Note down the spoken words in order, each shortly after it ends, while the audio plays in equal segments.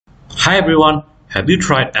Hi everyone, have you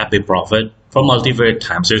tried fbprophet for multivariate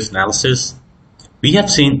time series analysis? We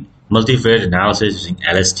have seen multivariate analysis using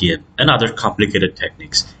LSTM and other complicated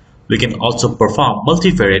techniques. We can also perform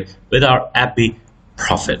multivariate with our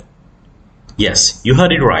fbprophet. Yes, you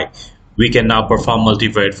heard it right. We can now perform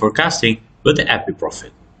multivariate forecasting with the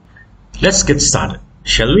fbprophet. Let's get started,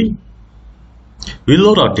 shall we? We'll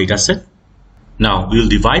load our dataset. Now we'll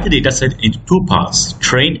divide the dataset into two parts,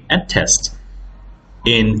 train and test,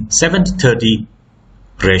 in 70-30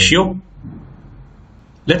 ratio.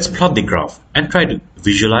 Let's plot the graph and try to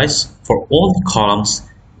visualize for all the columns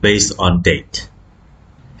based on date.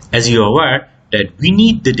 As you are aware that we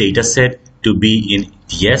need the dataset to be in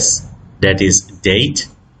DS, that is date,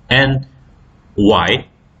 and Y,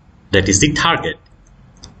 that is the target,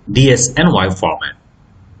 DS and Y format.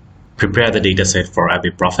 Prepare the dataset for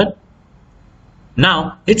fbprophet.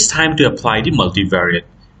 Now it's time to apply the multivariate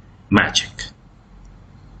magic.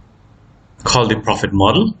 Call the prophet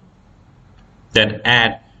model, then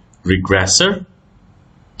add regressor,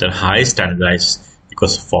 then high standardized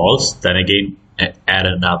equals false, then again add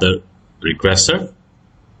another regressor,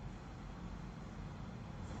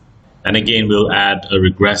 and again we'll add a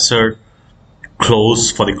regressor close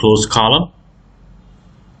for the closed column.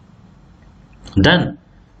 Then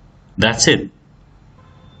that's it.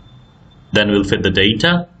 Then we'll fit the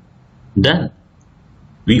data. Then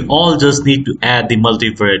we all just need to add the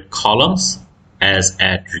multivariate columns as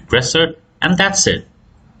add regressor, and that's it.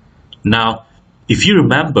 Now, if you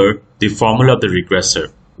remember the formula of the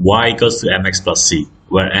regressor, y equals to mx plus c,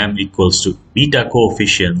 where m equals to beta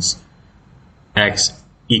coefficients, x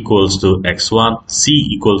equals to x1, c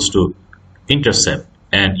equals to intercept.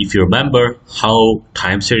 And if you remember how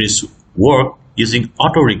time series work using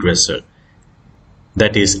autoregressor,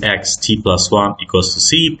 that is x t plus 1 equals to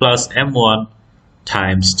c plus m1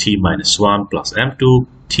 times t minus 1 plus m2,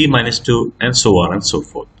 t minus 2, and so on and so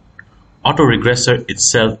forth. Autoregressor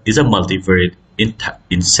itself is a multivariate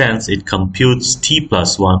in sense it computes t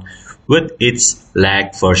plus 1 with its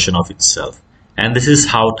lag version of itself. And this is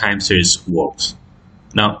how time series works.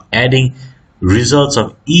 Now adding results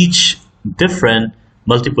of each different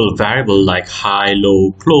multiple variable like high,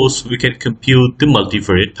 low, close, we can compute the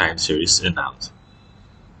multivariate time series analysis.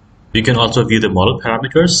 We can also view the model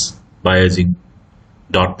parameters by using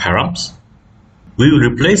dot params. We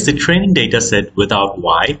will replace the training dataset without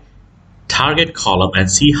Y, target column,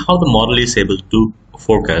 and see how the model is able to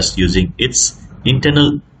forecast using its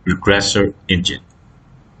internal regressor engine.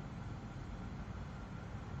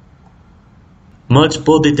 Merge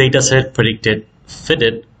both the dataset predicted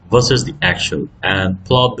fitted versus the actual and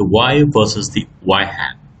plot the Y versus the Y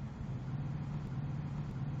hat.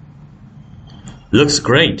 Looks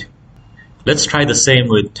great. Let's try the same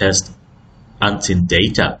with test unseen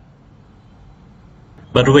data.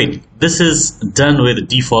 But wait, this is done with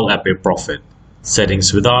default fbprophet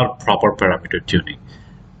settings without proper parameter tuning.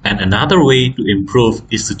 And another way to improve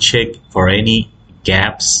is to check for any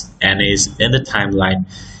gaps, NAs in the timeline.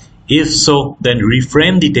 If so, then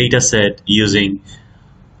reframe the dataset using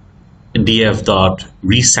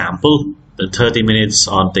df.resample, the 30 minutes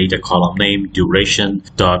on data column name, duration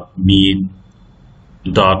dot mean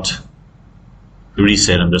dot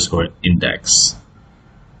reset underscore index.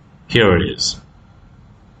 Here it is.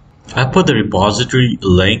 I put the repository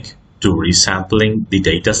link to resampling the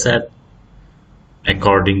dataset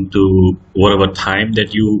according to whatever time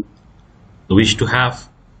that you wish to have.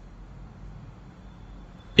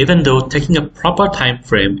 Even though taking a proper time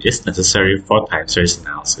frame is necessary for time series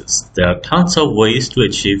analysis, there are tons of ways to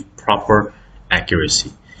achieve proper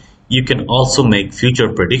accuracy. You can also make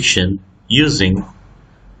future prediction using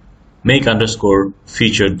make underscore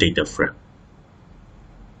future data frame.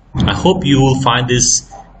 I hope you will find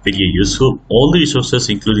this video useful. All the resources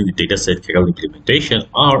including the dataset Kaggle implementation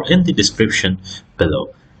are in the description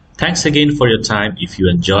below. Thanks again for your time. If you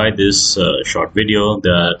enjoyed this short video,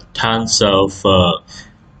 there are tons of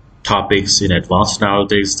topics in advanced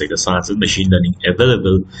analytics, data science, and machine learning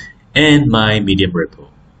available in my Medium repo.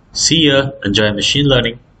 See ya. Enjoy machine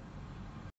learning.